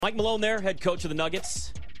Mike Malone there, head coach of the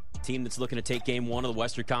Nuggets, team that's looking to take game one of the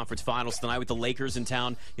Western Conference Finals tonight with the Lakers in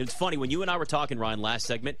town. It's funny, when you and I were talking, Ryan, last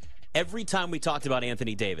segment, every time we talked about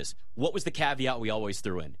Anthony Davis, what was the caveat we always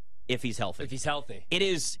threw in? If he's healthy. If he's healthy. It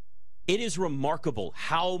is remarkable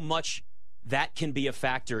how much that can be a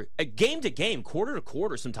factor. Game to game, quarter to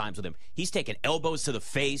quarter sometimes with him. He's taking elbows to the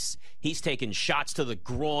face. He's taking shots to the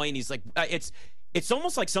groin. He's like, it's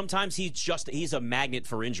almost like sometimes he's a magnet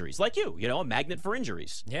for injuries. Like a magnet for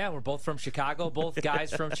injuries. Yeah, we're both from Chicago. Both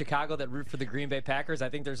guys from Chicago that root for the Green Bay Packers. I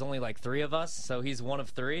think there's only like 3 of us, so he's one of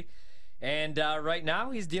 3. And right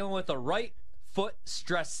now he's dealing with a right foot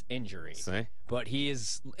stress injury. See? But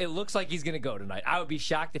it looks like he's going to go tonight. I would be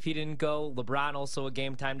shocked if he didn't go. LeBron, also a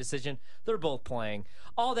game-time decision. They're both playing.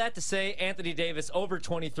 All that to say, Anthony Davis over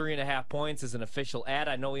 23.5 points is an official ad.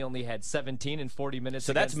 I know he only had 17 in 40 minutes.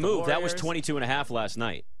 So that's moved. That was 22.5 last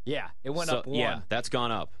night. Yeah, it went up 1. Yeah, that's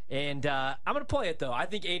gone up. And I'm going to play it, though. I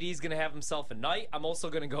think AD is going to have himself a night. I'm also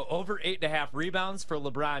going to go over 8.5 rebounds for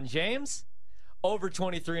LeBron James, over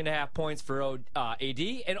 23.5 points for AD,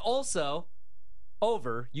 and also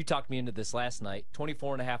over, you talked me into this last night,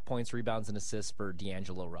 24.5 points, rebounds, and assists for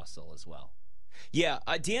D'Angelo Russell as well. Yeah,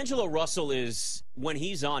 D'Angelo Russell is, when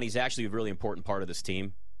he's on, he's actually a really important part of this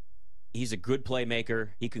team. He's a good playmaker.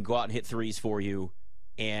 He can go out and hit threes for you,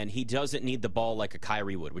 and he doesn't need the ball like a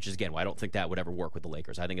Kyrie would, which is, again, why I don't think that would ever work with the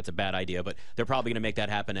Lakers. I think it's a bad idea, but they're probably going to make that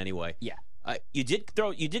happen anyway. Yeah. You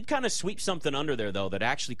did kind of sweep something under there, though, that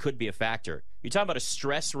actually could be a factor. You're talking about a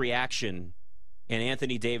stress reaction in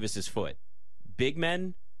Anthony Davis's foot. Big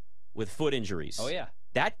men with foot injuries. Oh, yeah.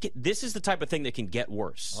 This is the type of thing that can get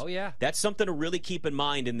worse. Oh, yeah. That's something to really keep in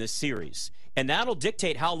mind in this series. And that'll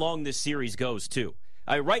dictate how long this series goes, too.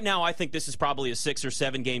 Right now, I think this is probably a 6 or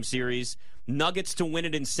 7 game series. Nuggets to win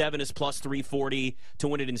it in 7 is plus 340. To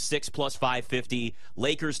win it in 6, plus 550.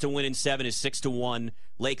 Lakers to win in 7 is 6-1.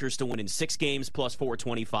 Lakers to win in 6 games, plus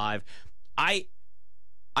 425. I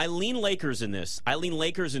lean Lakers in this. I lean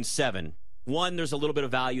Lakers in 7. 1, there's a little bit of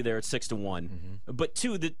value there at 6-1. Mm-hmm. But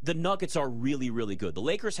 2, the Nuggets are really, really good. The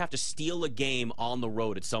Lakers have to steal a game on the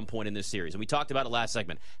road at some point in this series. And we talked about it last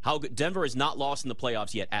segment. How good Denver has not lost in the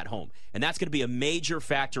playoffs yet at home. And that's going to be a major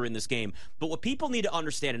factor in this game. But what people need to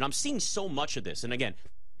understand, and I'm seeing so much of this, and again,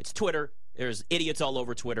 it's Twitter. There's idiots all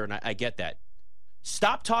over Twitter, and I get that.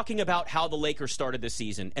 Stop talking about how the Lakers started this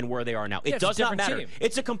season and where they are now. It does not matter. Team.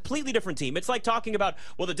 It's a completely different team. It's like talking about,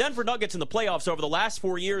 the Denver Nuggets in the playoffs over the last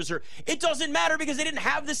 4 years, it doesn't matter because they didn't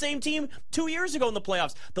have the same team 2 years ago in the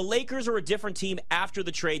playoffs. The Lakers are a different team after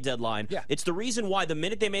the trade deadline. Yeah. It's the reason why the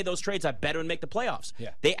minute they made those trades, I bet it would make the playoffs.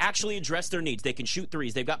 Yeah. They actually address their needs. They can shoot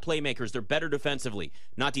threes. They've got playmakers. They're better defensively.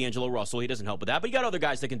 Not D'Angelo Russell. He doesn't help with that. But you got other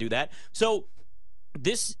guys that can do that. So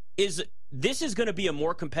this is going to be a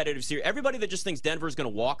more competitive series. Everybody that just thinks Denver is going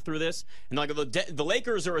to walk through this, and like the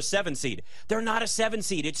Lakers are a 7 seed. They're not a 7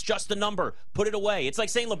 seed. It's just a number. Put it away. It's like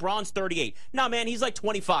saying LeBron's 38. No, man, he's like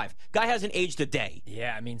 25. Guy hasn't aged a day.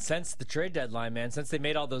 Yeah, I mean, since the trade deadline, man, since they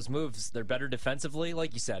made all those moves, they're better defensively,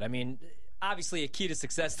 like you said. I mean, obviously a key to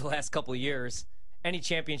success the last couple of years. Any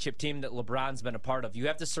championship team that LeBron's been a part of, you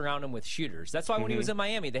have to surround him with shooters. That's why when he was in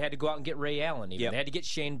Miami, they had to go out and get Ray Allen. Even. Yep. They had to get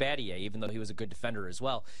Shane Battier, even though he was a good defender as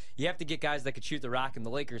well. You have to get guys that could shoot the rock, and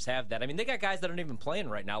the Lakers have that. I mean, they got guys that aren't even playing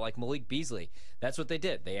right now, like Malik Beasley. That's what they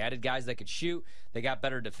did. They added guys that could shoot. They got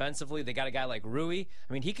better defensively. They got a guy like Rui.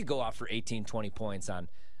 I mean, he could go off for 18, 20 points on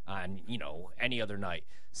any other night.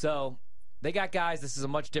 So they got guys. This is a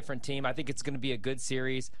much different team. I think it's going to be a good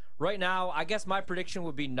series. Right now, I guess my prediction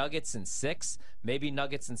would be Nuggets in 6, maybe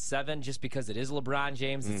Nuggets in 7, just because it is LeBron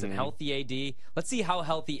James. It's a healthy AD. Let's see how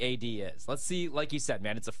healthy AD is. Let's see, like you said,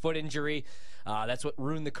 man, it's a foot injury. That's what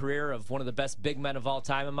ruined the career of one of the best big men of all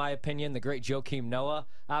time, in my opinion, the great Joakim Noah,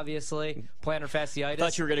 obviously. Plantar fasciitis. I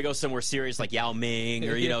thought you were going to go somewhere serious like Yao Ming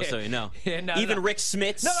or, even Rick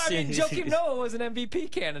Smits. No, I mean, Joakim Noah was an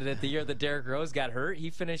MVP candidate the year that Derrick Rose got hurt.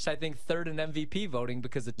 He finished, I think, 3rd in MVP voting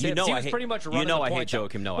because of tips. He was pretty much running the point. I hate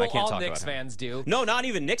Joakim Noah. Well, I can't talk all Knicks about him. fans do. No, not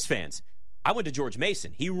even Knicks fans. I went to George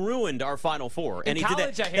Mason. He ruined our Final Four. And he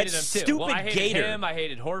college, did that. I hated him too. Stupid well, I hated Gator. him. I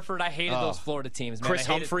hated Horford. I hated those Florida teams. Man. Chris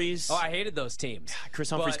Humphries. I hated those teams. Chris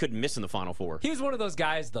Humphries couldn't miss in the Final Four. He was one of those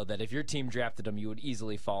guys, though, that if your team drafted him, you would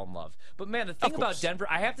easily fall in love. But, man, the thing about Denver,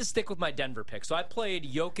 I have to stick with my Denver pick. So I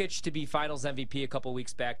played Jokic to be Finals MVP a couple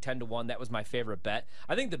weeks back, 10-1. That was my favorite bet.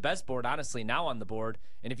 I think the best board, honestly, now on the board,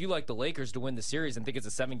 and if you like the Lakers to win the series and think it's a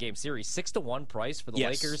 7-game series, 6-1 price for the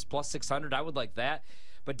Lakers, plus 600. I would like that.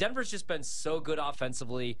 But Denver's just been so good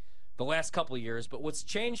offensively the last couple of years. But what's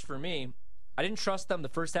changed for me, I didn't trust them the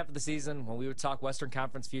first half of the season. When we would talk Western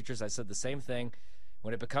Conference futures, I said the same thing.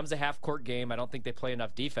 When it becomes a half-court game, I don't think they play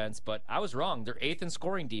enough defense, but I was wrong. They're 8th in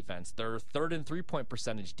scoring defense. They're 3rd in three-point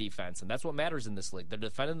percentage defense, and that's what matters in this league. They're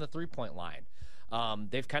defending the three-point line.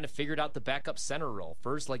 They've kind of figured out the backup center role.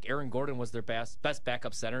 First, like Aaron Gordon was their best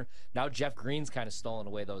backup center. Now Jeff Green's kind of stolen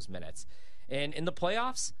away those minutes. And in the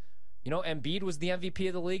playoffs, Embiid was the MVP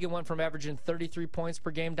of the league and went from averaging 33 points per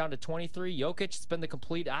game down to 23. Jokic has been the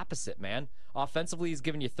complete opposite, man. Offensively, he's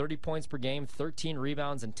given you 30 points per game, 13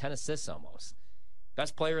 rebounds, and 10 assists almost.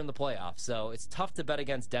 Best player in the playoffs. So it's tough to bet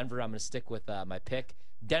against Denver. I'm going to stick with my pick.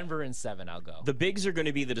 Denver in 7, I'll go. The bigs are going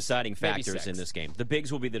to be the deciding factors in this game. The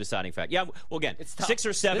bigs will be the deciding factor. Yeah, well, again, it's tough. 6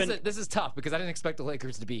 or 7. This is tough because I didn't expect the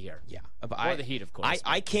Lakers to be here. Yeah. Or the Heat, of course.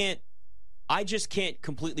 I just can't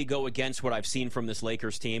completely go against what I've seen from this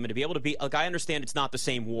Lakers team. And to be able to be, I understand it's not the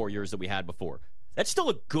same Warriors that we had before. That's still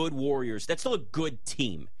a good Warriors. That's still a good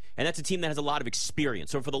team. And that's a team that has a lot of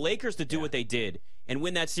experience. So for the Lakers to do what they did and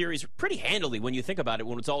win that series pretty handily when you think about it,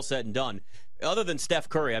 when it's all said and done, other than Steph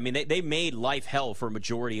Curry, I mean, they made life hell for a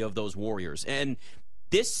majority of those Warriors. And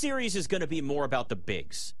this series is going to be more about the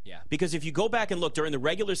bigs. Yeah. Because if you go back and look, during the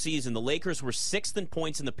regular season, the Lakers were 6th in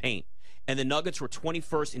points in the paint, and the Nuggets were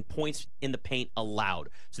 21st in points in the paint allowed.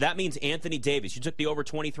 So that means Anthony Davis. You took the over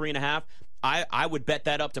 23.5. I would bet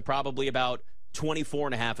that up to probably about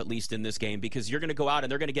 24.5 at least in this game, because you're going to go out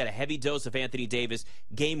and they're going to get a heavy dose of Anthony Davis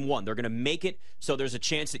game 1. They're going to make it so there's a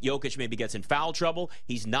chance that Jokic maybe gets in foul trouble.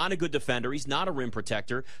 He's not a good defender. He's not a rim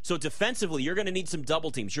protector. So defensively, you're going to need some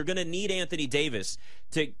double teams. You're going to need Anthony Davis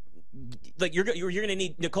to you're going to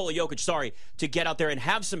need Nikola Jokic, to get out there and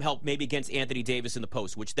have some help maybe against Anthony Davis in the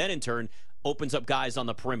post, which then in turn opens up guys on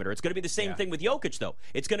the perimeter. It's going to be the same thing with Jokic, though.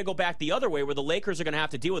 It's going to go back the other way where the Lakers are going to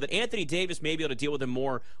have to deal with it. Anthony Davis may be able to deal with him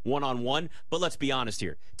more one-on-one, but let's be honest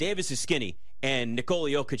here. Davis is skinny, and Nikola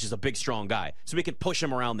Jokic is a big, strong guy, so we can push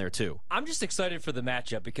him around there, too. I'm just excited for the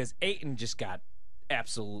matchup because Ayton just got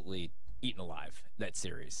absolutely eaten alive that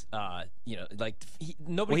series.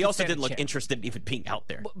 Nobody. He also didn't look interested in even being out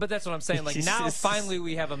there. But that's what I'm saying. Like now, finally,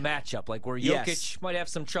 we have a matchup like where Jokic might have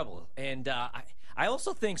some trouble, and I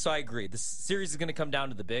also think so. I agree. This series is going to come down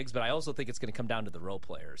to the bigs, but I also think it's going to come down to the role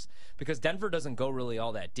players because Denver doesn't go really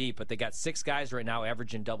all that deep, but they got 6 guys right now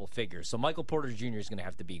averaging double figures. So Michael Porter Jr. is going to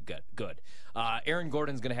have to be good. Aaron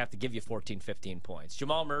Gordon's going to have to give you 14, 15 points.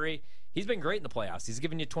 Jamal Murray, he's been great in the playoffs. He's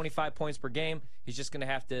giving you 25 points per game. He's just going to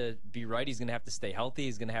have to be right. He's going to have to stay healthy.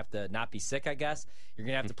 He's going to have to not be sick, I guess. You're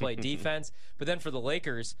going to have to play defense. But then for the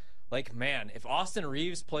Lakers, man, if Austin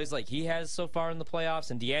Reeves plays like he has so far in the playoffs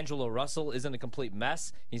and D'Angelo Russell isn't a complete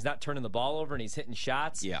mess, he's not turning the ball over and he's hitting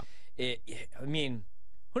shots. Yeah.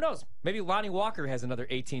 Who knows? Maybe Lonnie Walker has another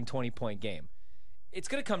 18, 20-point game. It's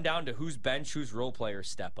going to come down to whose bench, whose role players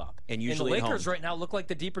step up. And usually the Lakers right now look like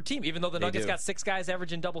the deeper team. Even though the Nuggets got 6 guys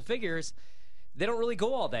averaging double figures, they don't really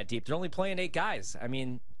go all that deep. They're only playing 8 guys. I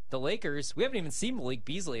mean, the Lakers, we haven't even seen Malik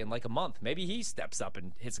Beasley in like a month. Maybe he steps up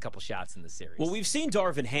and hits a couple shots in the series. Well, we've seen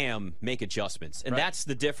Darvin Ham make adjustments, and that's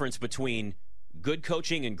the difference between good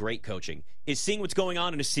coaching and great coaching, is seeing what's going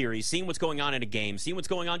on in a series, seeing what's going on in a game, seeing what's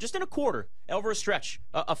going on just in a quarter, over a stretch,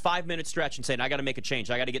 a 5-minute stretch, and saying, I got to make a change.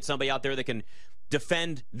 I got to get somebody out there that can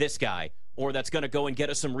defend this guy, or that's going to go and get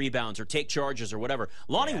us some rebounds or take charges or whatever.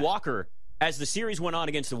 Lonnie Walker, as the series went on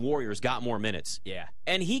against the Warriors, got more minutes. Yeah.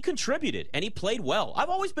 And he contributed, and he played well. I've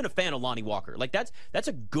always been a fan of Lonnie Walker. Like, that's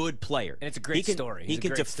a good player. And it's a great story. He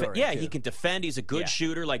can defend. Yeah, he can defend. He's a good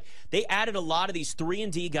shooter. Like, they added a lot of these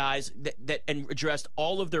 3-and-D guys that and addressed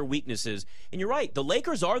all of their weaknesses. And you're right, the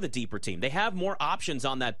Lakers are the deeper team. They have more options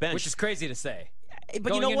on that bench. Which is crazy to say. But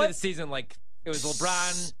Going you know into what? the season, it was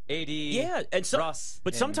LeBron, AD, and Russ.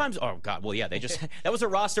 But sometimes, that was a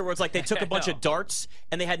roster where it's like they took a bunch of darts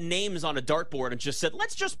and they had names on a dartboard and just said,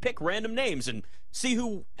 let's just pick random names and see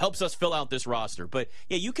who helps us fill out this roster. But,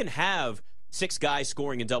 yeah, you can have 6 guys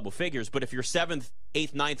scoring in double figures, but if your 7th,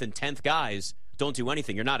 8th, 9th, and 10th guys don't do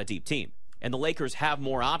anything, you're not a deep team. And the Lakers have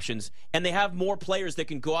more options, and they have more players that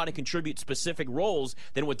can go out and contribute specific roles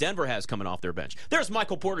than what Denver has coming off their bench. There's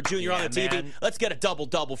Michael Porter Jr. on the TV. Man. Let's get a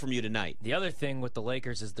double-double from you tonight. The other thing with the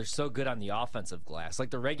Lakers is they're so good on the offensive glass. Like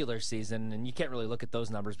the regular season, and you can't really look at those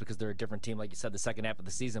numbers because they're a different team, like you said, the second half of the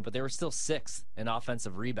season, but they were still 6th in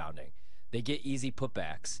offensive rebounding. They get easy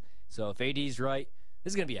putbacks. So if AD's right,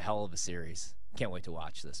 this is going to be a hell of a series. Can't wait to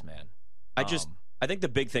watch this, man. I think the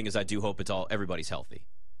big thing is I do hope everybody's healthy.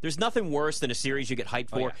 There's nothing worse than a series you get hyped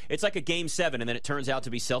for. Yeah. It's like a Game 7, and then it turns out to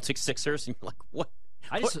be Celtics-Sixers, and you're like, what?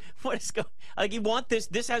 What is going? Like, you want this?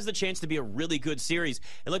 This has the chance to be a really good series.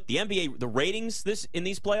 And look, the NBA, the ratings in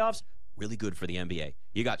these playoffs, really good for the NBA.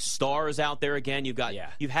 You got stars out there again.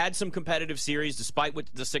 You've had some competitive series, despite what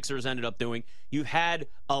the Sixers ended up doing. You've had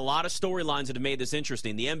a lot of storylines that have made this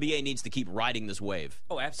interesting. The NBA needs to keep riding this wave.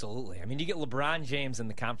 Oh, absolutely. I mean, you get LeBron James in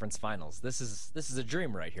the conference finals. This is a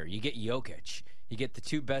dream right here. You get Jokic. You get the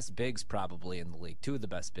two best bigs probably in the league, two of the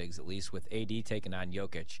best bigs at least, with AD taking on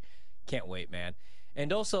Jokic. Can't wait, man.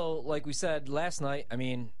 And also, like we said last night, I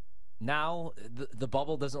mean, now the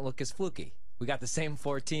bubble doesn't look as fluky. We got the same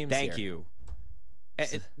four teams Thank you.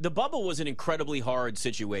 The bubble was an incredibly hard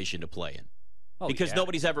situation to play in. Because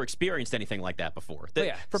nobody's ever experienced anything like that before.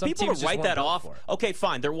 For some people to write that off, okay,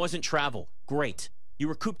 fine, there wasn't travel. Great. You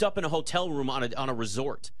were cooped up in a hotel room on a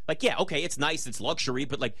resort. Like, yeah, okay, it's nice, it's luxury,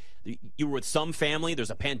 but like you were with some family. There's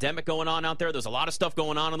a pandemic going on out there. There's a lot of stuff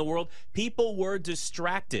going on in the world. People were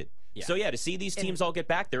distracted. Yeah. So, to see these teams all get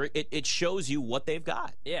back there, it shows you what they've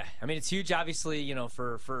got. Yeah. I mean, it's huge, obviously,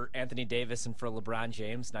 for Anthony Davis and for LeBron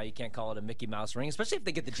James. Now, you can't call it a Mickey Mouse ring, especially if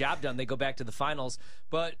they get the job done. They go back to the finals.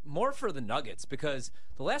 But more for the Nuggets, because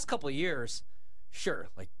the last couple of years, sure,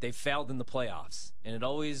 like they've failed in the playoffs, and it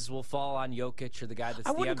always will fall on Jokic or the guy that's the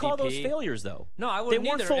MVP. I wouldn't call those failures, though. No, I wouldn't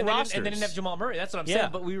either. They weren't full rosters. And they didn't have Jamal Murray. That's what I'm saying.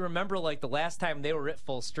 But we remember, like, the last time they were at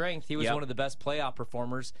full strength, he was one of the best playoff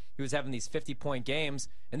performers. He was having these 50-point games,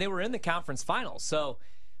 and they were in the conference finals. So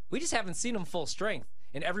we just haven't seen him full strength,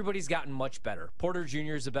 and everybody's gotten much better. Porter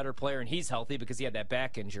Jr. is a better player, and he's healthy because he had that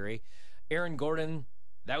back injury. Aaron Gordon,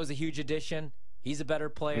 that was a huge addition. He's a better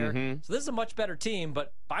player. So this is a much better team,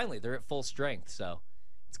 but finally they're at full strength. So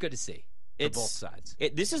it's good to see for both sides.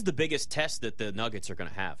 This is the biggest test that the Nuggets are going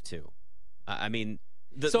to have, too. I mean,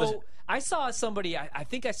 I saw somebody, I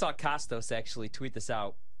think I saw Costos actually tweet this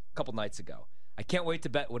out a couple nights ago. I can't wait to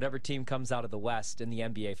bet whatever team comes out of the West in the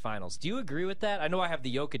NBA Finals. Do you agree with that? I know I have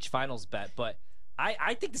the Jokic Finals bet, but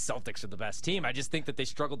I think the Celtics are the best team. I just think that they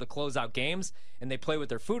struggle to close out games, and they play with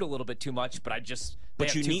their food a little bit too much, but they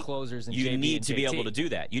have two closers in JB and JT. You need to be able to do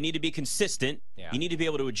that. You need to be consistent. Yeah. You need to be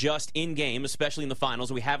able to adjust in-game, especially in the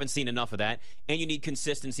finals. We haven't seen enough of that. And you need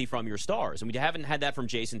consistency from your stars. And we haven't had that from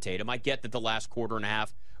Jason Tatum. I get that the last quarter and a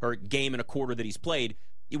half, or game and a quarter that he's played,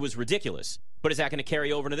 it was ridiculous. But is that going to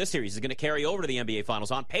carry over into this series? Is it going to carry over to the NBA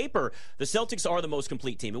Finals? On paper, the Celtics are the most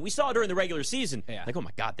complete team. And we saw during the regular season, like, oh,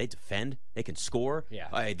 my God, they defend. They can score. Yeah.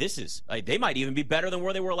 They might even be better than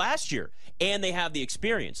where they were last year. And they have the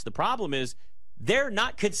experience. The problem is they're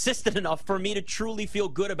not consistent enough for me to truly feel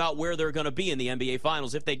good about where they're going to be in the NBA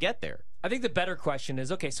Finals if they get there. I think the better question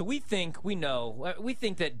is, okay, so we think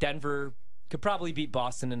that Denver could probably beat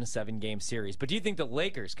Boston in a 7-game series. But do you think the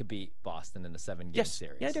Lakers could beat Boston in a 7-game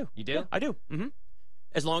series? Yeah, I do. You do? Yeah, I do.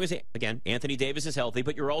 As long as, again, Anthony Davis is healthy,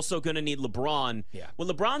 but you're also going to need LeBron. Yeah. What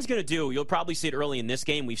LeBron's going to do, you'll probably see it early in this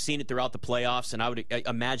game. We've seen it throughout the playoffs, and I would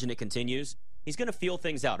imagine it continues. He's going to feel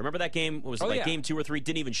things out. Remember that game? Game 2 or 3?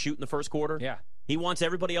 Didn't even shoot in the first quarter? Yeah. He wants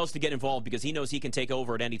everybody else to get involved because he knows he can take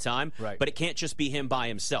over at any time. Right. But it can't just be him by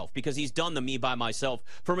himself because he's done the me by myself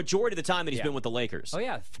for a majority of the time that he's been with the Lakers. Oh,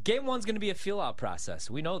 yeah. Game 1's going to be a feel-out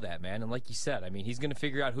process. We know that, man. And like you said, I mean, he's going to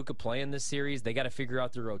figure out who could play in this series. They got to figure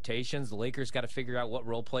out their rotations. The Lakers got to figure out what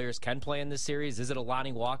role players can play in this series. Is it a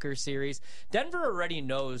Lonnie Walker series? Denver already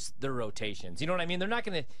knows their rotations. You know what I mean? They're not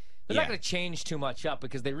going to... They're not going to change too much up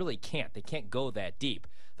because they really can't. They can't go that deep.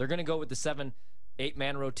 They're going to go with the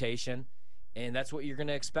 7-8-man rotation, and that's what you're going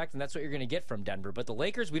to expect, and that's what you're going to get from Denver. But the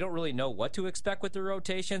Lakers, we don't really know what to expect with their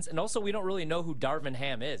rotations, and also we don't really know who Darvin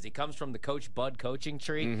Ham is. He comes from the Coach Bud coaching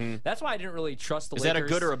tree. That's why I didn't really trust the Lakers. Is that a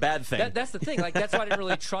good or a bad thing? That's the thing. Like, that's why I didn't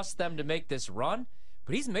really trust them to make this run.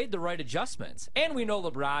 But he's made the right adjustments. And we know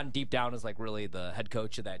LeBron deep down is like really the head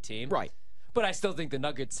coach of that team. Right. But I still think the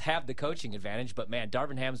Nuggets have the coaching advantage. But, man,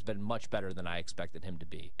 Darvin Ham's been much better than I expected him to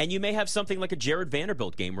be. And you may have something like a Jared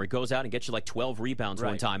Vanderbilt game where he goes out and gets you like 12 rebounds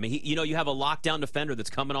one time. And you have a lockdown defender that's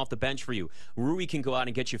coming off the bench for you. Rui can go out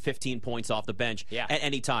and get you 15 points off the bench at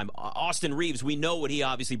any time. Austin Reeves, we know what he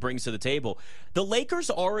obviously brings to the table. The Lakers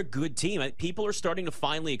are a good team. People are starting to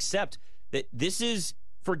finally accept that this is...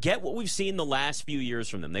 Forget what we've seen the last few years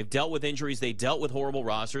from them. They've dealt with injuries. They dealt with horrible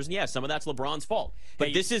rosters. And, some of that's LeBron's fault.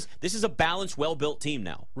 But this is a balanced, well-built team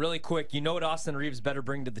now. Really quick, you know what Austin Reeves better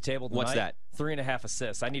bring to the table tonight? What's that? 3.5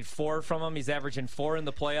 assists. I need 4 from him. He's averaging 4 in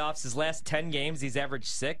the playoffs. His last 10 games, he's averaged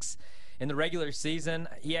 6. In the regular season,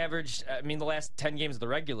 he averaged, the last 10 games of the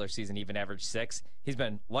regular season, he even averaged 6. He's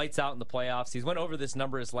been lights out in the playoffs. He's went over this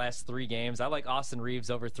number his last 3 games. I like Austin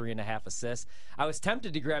Reeves over 3.5 assists. I was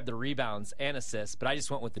tempted to grab the rebounds and assists, but I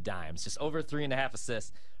just went with the dimes. Just over 3.5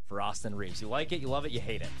 assists for Austin Reeves. You like it, you love it, you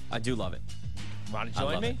hate it. I do love it. Want to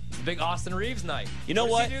join me? It's a big Austin Reeves night. You know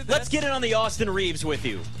what? Let's get in on the Austin Reeves with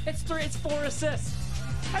you. It's 4 assists.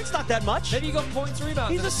 That's not that much. Maybe you go points,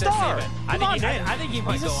 rebounds. He's and a assists star. even. Come on, man. I think he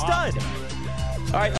might He's go a stud. off tonight. All right,